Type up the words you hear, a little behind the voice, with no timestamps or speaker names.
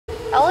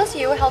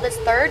LSU held its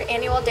third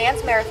annual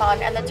dance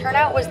marathon and the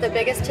turnout was the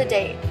biggest to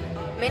date.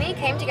 Many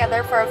came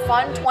together for a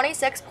fun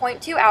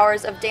 26.2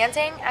 hours of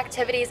dancing,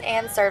 activities,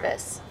 and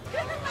service.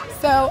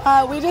 So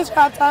we just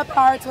wrapped up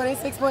our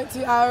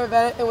 26.2 hour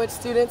event in which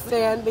students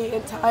stand the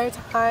entire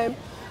time.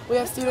 We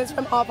have students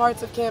from all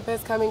parts of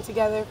campus coming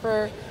together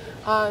for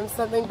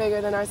something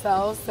bigger than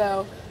ourselves,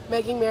 so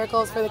making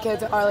miracles for the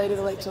kids at Our Lady of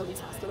the Lake Children's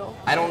Hospital.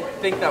 I don't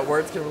think that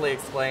words can really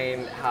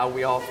explain how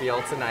we all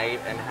feel tonight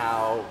and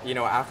how,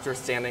 after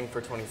standing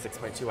for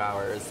 26.2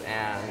 hours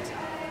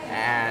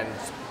and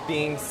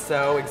being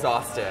so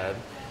exhausted,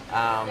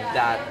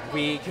 that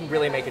we can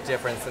really make a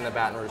difference in the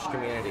Baton Rouge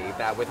community,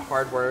 that with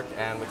hard work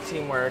and with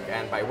teamwork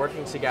and by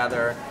working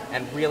together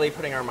and really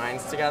putting our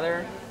minds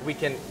together, we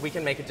can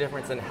make a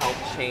difference and help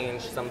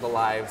change some of the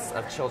lives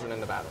of children in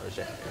the Baton Rouge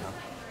area.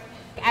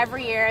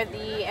 Every year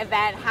the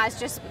event has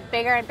just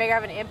bigger and bigger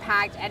of an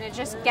impact, and it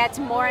just gets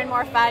more and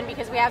more fun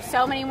because we have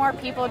so many more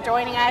people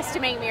joining us to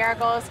make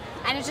miracles,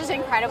 and it's just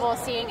incredible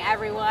seeing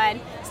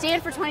everyone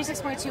stand for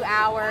 26.2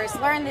 hours,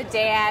 learn the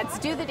dance,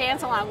 do the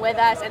dance along with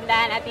us, and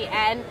then at the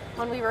end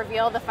when we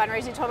reveal the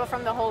fundraising total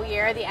from the whole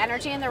year, the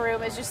energy in the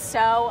room is just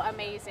so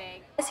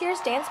amazing. This year's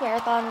dance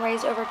marathon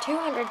raised over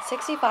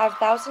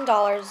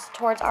 $265,000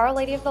 towards Our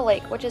Lady of the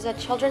Lake, which is a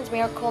Children's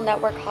Miracle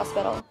Network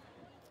hospital.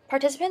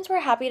 Participants were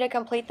happy to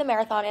complete the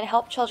marathon and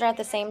help children at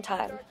the same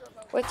time.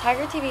 With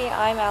Tiger TV,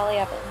 I'm Allie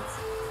Evans.